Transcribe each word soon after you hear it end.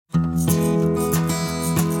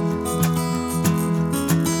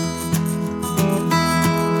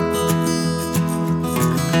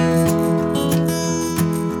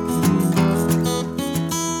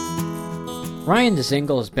Ryan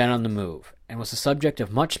Dzingel has been on the move and was the subject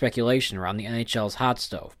of much speculation around the NHL's hot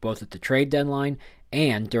stove, both at the trade deadline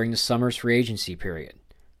and during the summer's free agency period.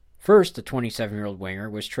 First, the 27-year-old winger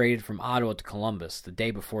was traded from Ottawa to Columbus the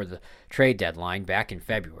day before the trade deadline back in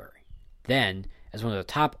February. Then, as one of the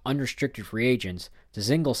top unrestricted free agents,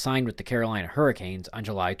 Dzingel signed with the Carolina Hurricanes on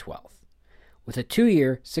July 12th. With a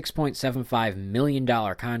 2-year, $6.75 million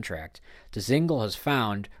contract, Dzingel has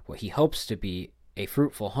found what he hopes to be a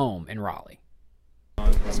fruitful home in Raleigh.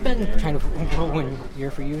 It's been kind of a whirlwind year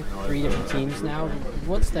for you, 3 different teams now.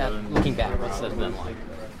 What's that, looking back, what's that been like?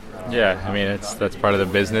 Yeah, I mean, that's part of the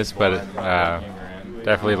business, but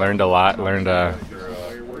definitely learned a lot.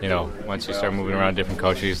 Once you start moving around different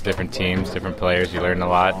coaches, different teams, different players, you learn a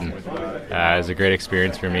lot, and it was a great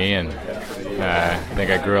experience for me, and I think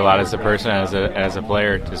I grew a lot as a person, as a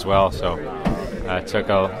player as well, so I took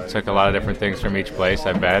a lot of different things from each place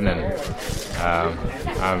I've been, and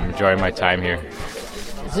I'm enjoying my time here.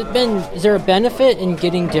 Is there a benefit in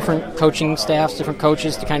getting different coaching staffs, different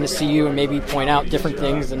coaches to kind of see you and maybe point out different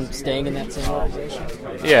things and staying in that same organization?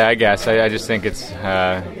 Yeah, I guess. I just think it's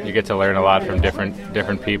you get to learn a lot from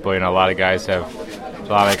different people. A lot of guys have a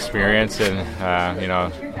lot of experience, and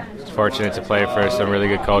fortunate to play for some really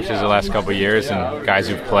good coaches the last couple of years, and guys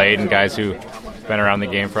who've played and guys who've been around the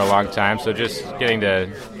game for a long time. So just getting to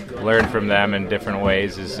learn from them in different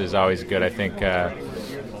ways is always good. I think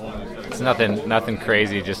it's nothing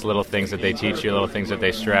crazy, just little things that they teach you, little things that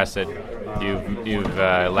they stress that you've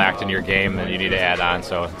lacked in your game that you need to add on.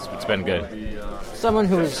 So it's been good. Someone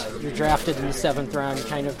you're drafted in the 7th round, you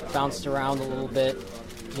kind of bounced around a little bit,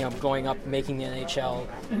 going up, making the NHL.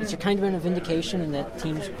 Has there kind of been a vindication in that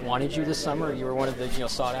teams wanted you this summer? Or you were one of the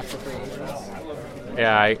sought after free agents?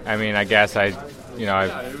 Yeah, I mean, I guess I was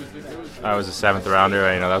a 7th rounder.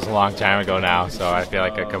 That was a long time ago now, so I feel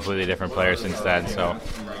like a completely different player since then. So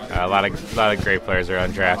a lot of great players are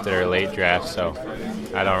undrafted or late draft, so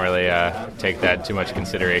I don't really take that too much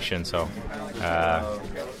consideration. So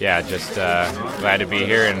just glad to be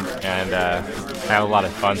here and have a lot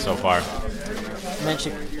of fun so far. You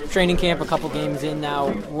mentioned training camp, a couple games in now.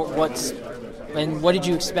 What did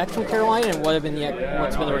you expect from Carolina, and what's been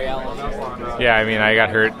the reality? Yeah, I mean, I got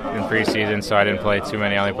hurt in preseason, so I didn't play too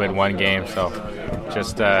many. I only played 1 game, so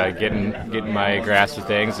just getting my grasp of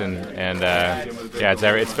things, and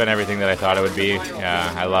it's been everything that I thought it would be.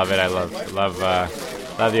 I love it. I love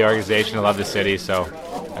the organization. I love the city. So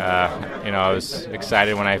I was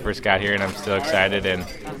excited when I first got here, and I'm still excited, and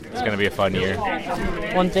it's going to be a fun year.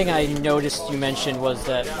 One thing I noticed you mentioned was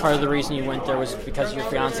that part of the reason you went there was because your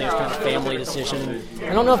fiance was kind of a family decision.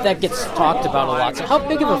 I don't know if that gets talked about a lot. So how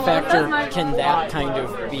big of a factor can that kind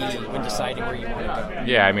of be when deciding where you want to go?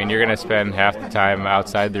 Yeah, I mean, you're going to spend half the time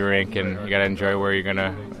outside the rink, and you got to enjoy where you're going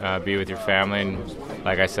to be with your family. And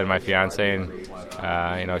like I said, my fiance, and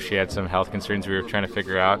she had some health concerns we were trying to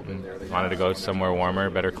figure out, and wanted to go somewhere warmer,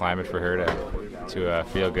 better climate for her to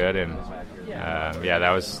feel good. And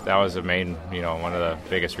that was the main, one of the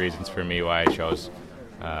biggest reasons for me why I chose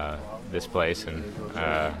this place. And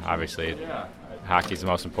obviously, hockey's the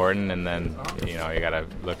most important, and then you got to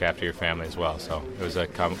look after your family as well. So it was a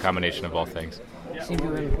combination of both things. You seem to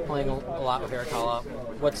have been playing a lot with Erik Haula.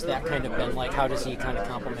 What's that kind of been like? How does he kind of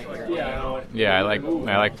complement your game? Yeah, I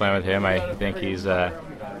like playing with him. I think he's a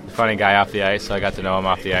funny guy off the ice, so I got to know him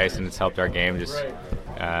off the ice, and it's helped our game just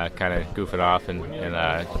kind of goofing off and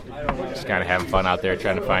just kind of having fun out there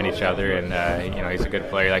trying to find each other. And he's a good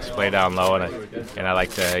player. He likes to play down low, and I like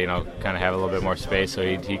to kind of have a little bit more space, so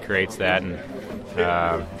he creates that. And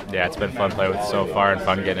it's been fun playing with so far, and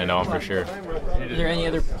fun getting to know him for sure. Are there any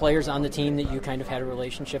other players on the team that you kind of had a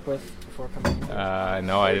relationship with before coming in?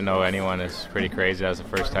 No, I didn't know anyone. It's pretty crazy. That was the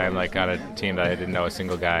first time on a team that I didn't know a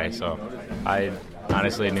single guy. So I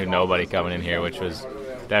honestly knew nobody coming in here, which was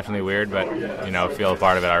definitely weird, but feel a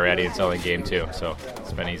part of it already. It's only game 2, so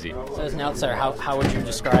it's been easy. So as an outsider, how would you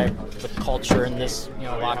describe the culture in this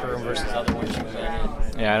locker room versus other ones you've been in?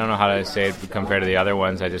 Yeah, I don't know how to say it compared to the other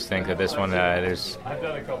ones. I just think that this one, there's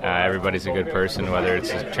everybody's a good person, whether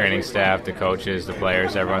it's the training staff, the coaches, the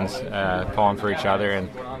players. Everyone's pulling for each other, and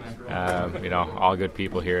all good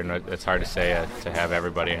people here. And it's hard to say to have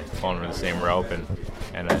everybody pulling for the same rope,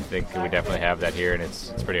 and I think we definitely have that here, and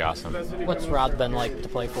it's pretty awesome. What's Rod been like to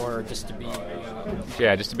play for, or just to be?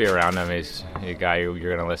 Yeah, just to be around him. He's a guy who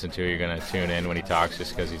you're going to listen to. You're going to tune in when he talks,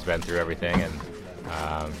 just because he's been through everything, and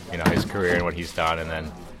his career and what he's done, and then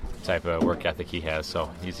the type of work ethic he has. So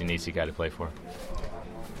he's an easy guy to play for.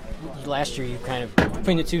 Last year, you kind of,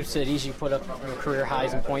 between the two cities, you put up your career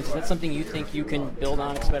highs and points. Is that something you think you can build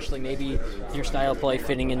on, especially maybe your style of play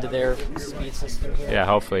fitting into their speed system here? Yeah,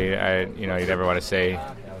 hopefully. You never want to say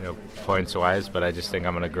points wise, but I just think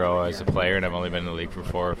I'm going to grow as a player, and I've only been in the league for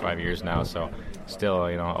 4 or 5 years now, so still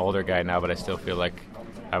older guy now, but I still feel like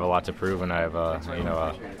I have a lot to prove, and I have a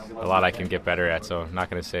lot I can get better at. So I'm not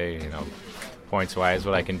going to say points wise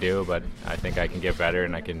what I can do, but I think I can get better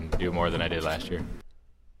and I can do more than I did last year.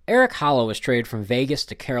 Erik Haula was traded from Vegas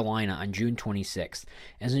to Carolina on June 26th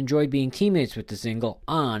and has enjoyed being teammates with Dzingel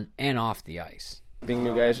on and off the ice. Being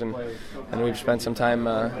new guys, and we've spent some time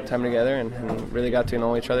together and really got to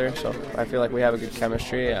know each other. So I feel like we have a good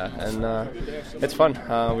chemistry, and it's fun.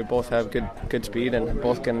 We both have good speed and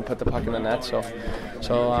both can put the puck in the net. So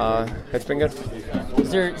it's been good.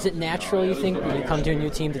 Is it natural, you think, when you come to a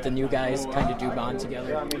new team that the new guys kind of do bond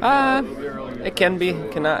together? It can be,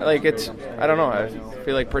 cannot. Like it's, I don't know. I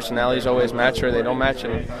feel like personalities always match or they don't match,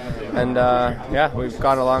 and yeah, we've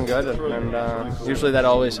gone along good, and usually that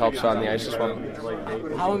always helps on the ice as well.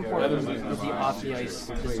 How important is the off the ice?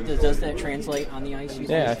 Does that translate on the ice?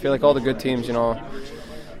 Yeah, I feel like all the good teams,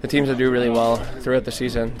 the teams that do really well throughout the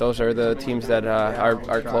season, those are the teams that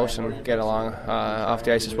are close and get along off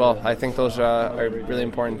the ice as well. I think those are really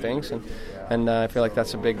important things, and I feel like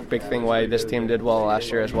that's a big thing why this team did well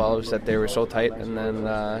last year as well, was that they were so tight and then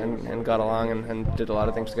and got along and did a lot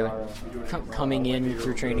of things together. Coming in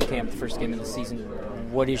through training camp, the first game of the season,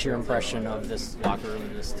 what is your impression of this locker room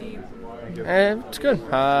and this team? It's good.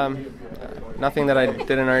 Nothing that I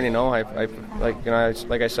didn't already know. Like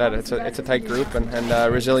I said, it's a tight group and a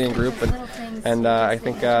resilient group, and I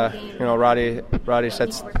think Roddy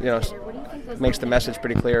sets makes the message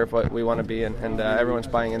pretty clear of what we want to be, and everyone's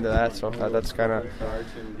buying into that. So that's kind of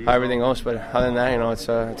how everything goes. But other than that, it's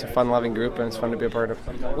a fun-loving group and it's fun to be a part of.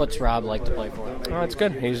 What's Rob like to play for? Oh, it's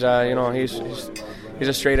good. He's he's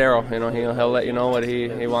a straight arrow. He'll let you know what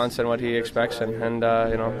he wants and what he expects, and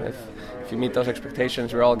if you meet those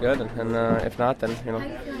expectations, we're all good, and if not, then he'll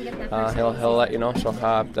let you know. So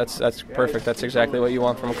that's perfect. That's exactly what you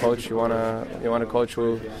want from a coach. You want a coach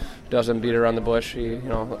who doesn't beat around the bush. He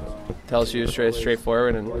tells you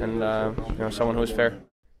straightforward, and someone who's fair.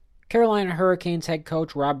 Carolina Hurricanes head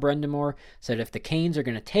coach Rob Brind'Amour said if the Canes are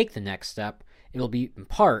going to take the next step, it will be in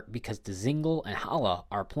part because Dzingel and Haula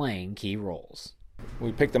are playing key roles.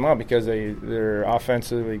 We picked them up because they're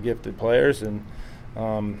offensively gifted players, and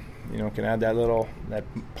can add that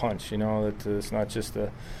punch. That it's not just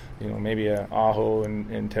maybe a Aho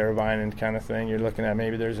and Teravainen kind of thing. You're looking at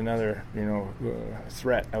maybe there's another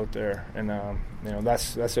threat out there, and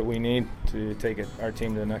that's what we need to take our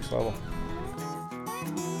team to the next level.